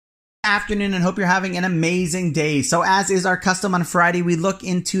Afternoon and hope you're having an amazing day. So as is our custom on Friday, we look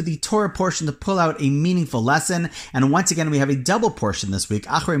into the Torah portion to pull out a meaningful lesson. And once again, we have a double portion this week,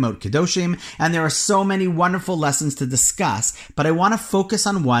 Acharei Mot Kedoshim, and there are so many wonderful lessons to discuss, but I want to focus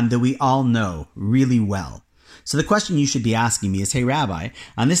on one that we all know really well. So the question you should be asking me is, hey Rabbi,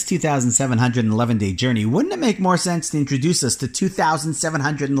 on this 2,711-day journey, wouldn't it make more sense to introduce us to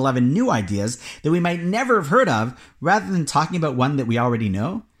 2,711 new ideas that we might never have heard of, rather than talking about one that we already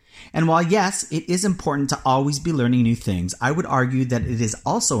know? And while yes, it is important to always be learning new things, I would argue that it is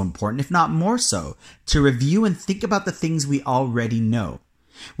also important, if not more so, to review and think about the things we already know.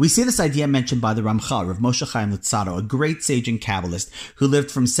 We see this idea mentioned by the Ramchal, Rav Moshe Chaim Luzzatto, a great sage and Kabbalist who lived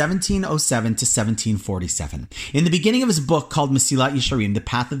from 1707 to 1747. In the beginning of his book called Mesilat Yesharim, The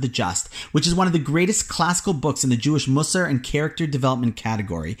Path of the Just, which is one of the greatest classical books in the Jewish Musar and character development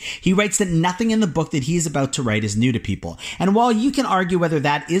category, he writes that nothing in the book that he is about to write is new to people. And while you can argue whether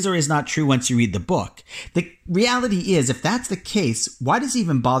that is or is not true once you read the book, the reality is, if that's the case, why does he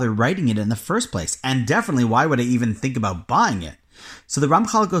even bother writing it in the first place? And definitely, why would I even think about buying it? So the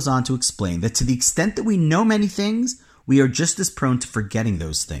Ramchal goes on to explain that to the extent that we know many things, we are just as prone to forgetting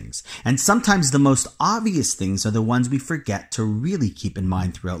those things. And sometimes the most obvious things are the ones we forget to really keep in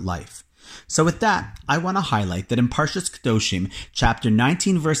mind throughout life. So with that, I want to highlight that in Parshas Kedoshim, chapter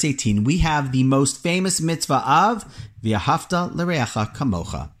 19, verse 18, we have the most famous mitzvah of V'ahavta l'reacha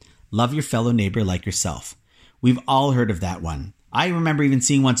kamocha. Love your fellow neighbor like yourself. We've all heard of that one. I remember even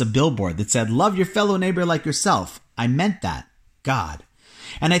seeing once a billboard that said, love your fellow neighbor like yourself. I meant that. God.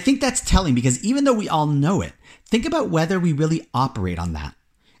 And I think that's telling, because even though we all know it, think about whether we really operate on that.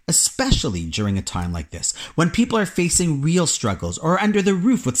 Especially during a time like this, when people are facing real struggles or are under the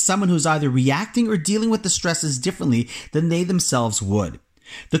roof with someone who's either reacting or dealing with the stresses differently than they themselves would.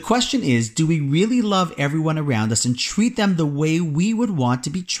 The question is, do we really love everyone around us and treat them the way we would want to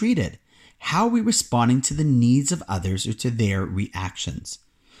be treated? How are we responding to the needs of others or to their reactions?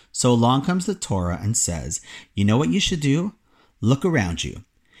 So along comes the Torah and says, you know what you should do? Look around you.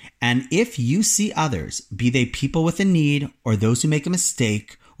 And if you see others, be they people with a need or those who make a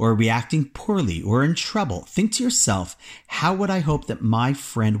mistake or are reacting poorly or in trouble, think to yourself, how would I hope that my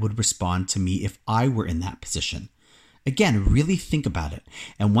friend would respond to me if I were in that position? Again, really think about it.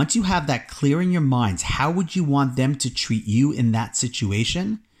 And once you have that clear in your minds, how would you want them to treat you in that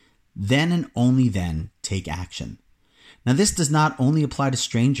situation? Then and only then take action. Now, this does not only apply to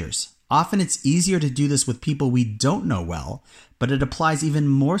strangers. Often it's easier to do this with people we don't know well, but it applies even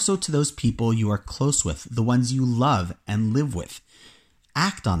more so to those people you are close with, the ones you love and live with.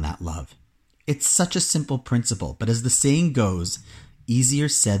 Act on that love. It's such a simple principle, but as the saying goes, easier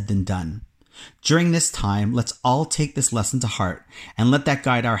said than done. During this time, let's all take this lesson to heart and let that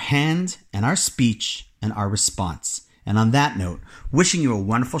guide our hand and our speech and our response. And on that note, wishing you a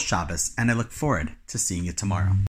wonderful Shabbos, and I look forward to seeing you tomorrow.